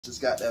Just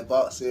got that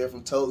box here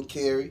from Tote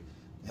Carry.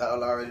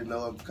 Y'all already know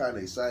I'm kind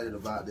of excited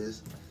about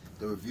this.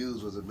 The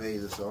reviews was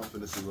amazing, so I'm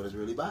finna see what it's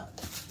really about.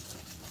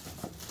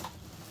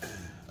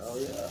 Oh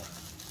yeah.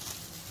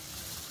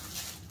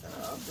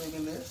 I'm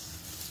digging this.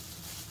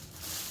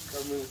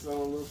 Come in its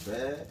own little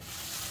bag.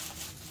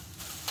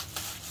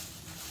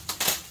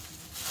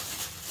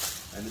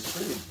 And it's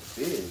pretty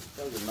big.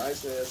 It's a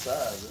nice ass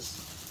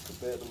size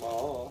compared to my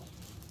arm.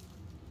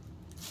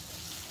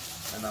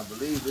 And I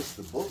believe this is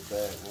the book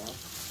bag one.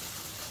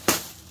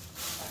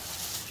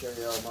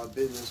 Carry out my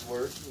business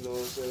work, you know what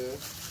I'm saying?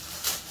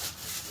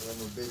 I'm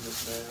a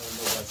businessman, I don't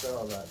know about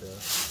y'all out there.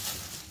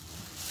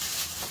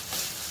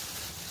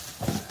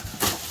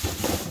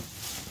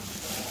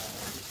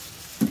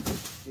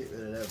 Get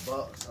rid of that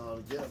box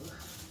altogether.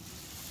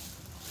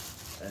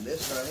 And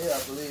this right here, I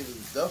believe, is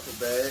a duffel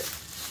bag.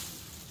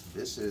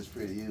 This shit is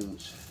pretty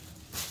huge.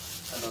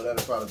 I know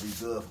that'll probably be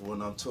good for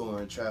when I'm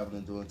touring,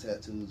 traveling, doing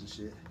tattoos and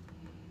shit.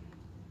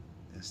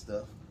 And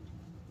stuff.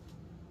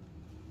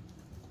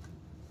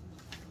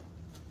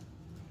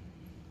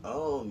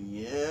 Oh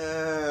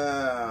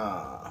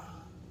yeah.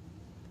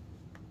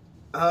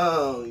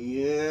 Oh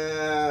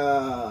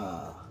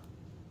yeah.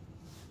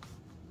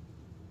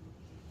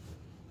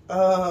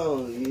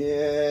 Oh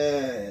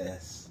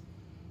yes.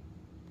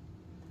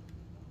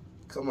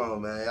 Come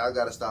on, man. Y'all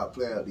gotta stop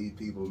playing with these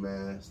people,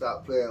 man.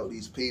 Stop playing with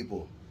these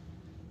people.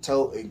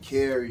 Tote and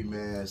Carry,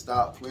 man.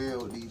 Stop playing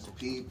with these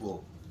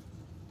people.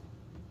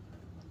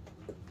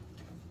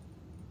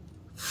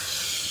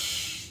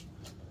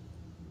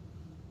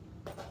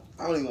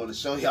 I don't even want to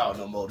show y'all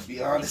no more, to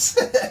be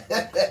honest. What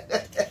are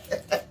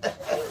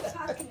you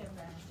talking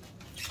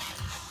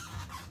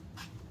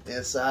about?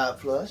 Inside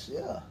plush,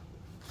 yeah.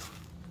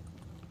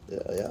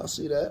 Yeah, y'all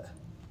see that?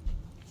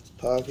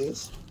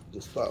 Pockets.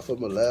 Just spot for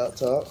my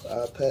laptop,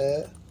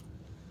 iPad.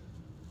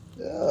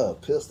 Yeah,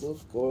 pistol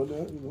going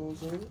there, you know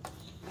what I'm saying?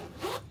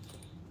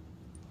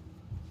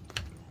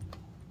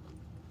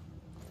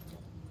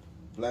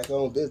 Black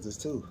owned business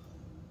too.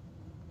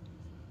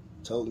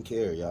 Tote and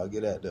Carry, y'all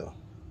get that though.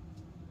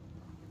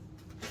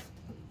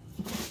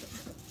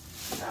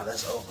 Now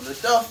let's open the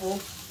duffel.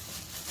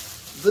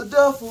 The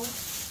duffel.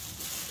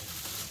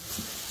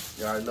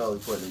 You already know we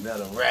put the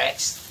metal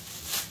racks.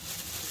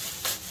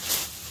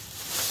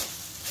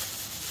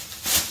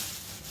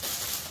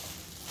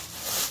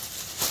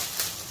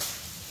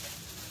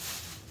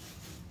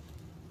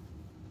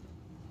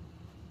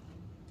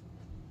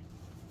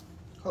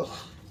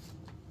 Oh.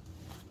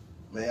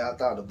 Man, I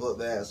thought the book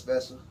bag was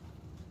special.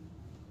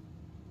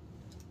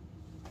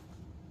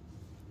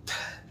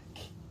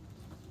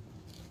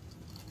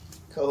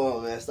 Come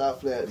on, man. Stop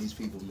playing with these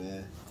people,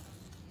 man.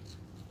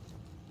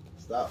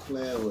 Stop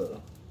playing with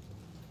them.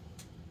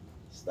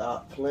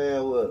 Stop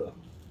playing with them.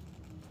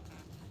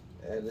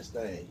 And this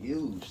thing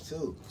huge,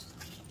 too.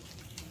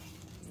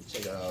 Let me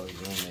check out all the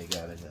room they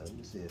got in here. Let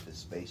me see if it's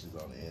spacious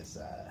on the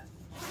inside.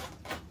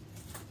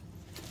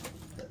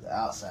 The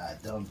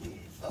outside dumb big.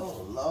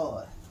 Oh,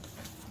 Lord.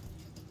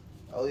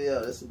 Oh, yeah.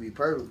 This would be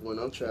perfect when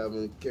I'm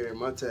traveling carrying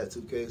my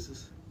tattoo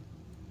cases.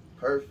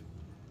 Perfect.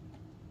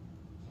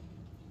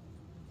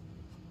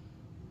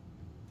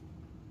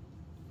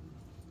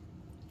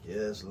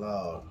 Yes,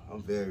 Lord.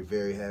 I'm very,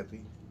 very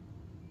happy.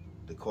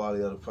 The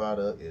quality of the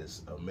product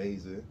is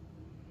amazing.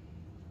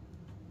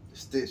 The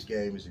stitch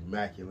game is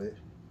immaculate.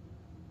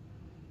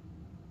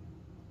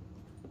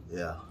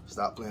 Yeah,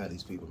 stop playing with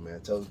these people,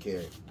 man. Tote and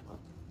Carry.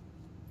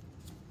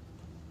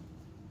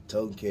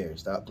 Tote and Carry.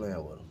 Stop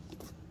playing with them.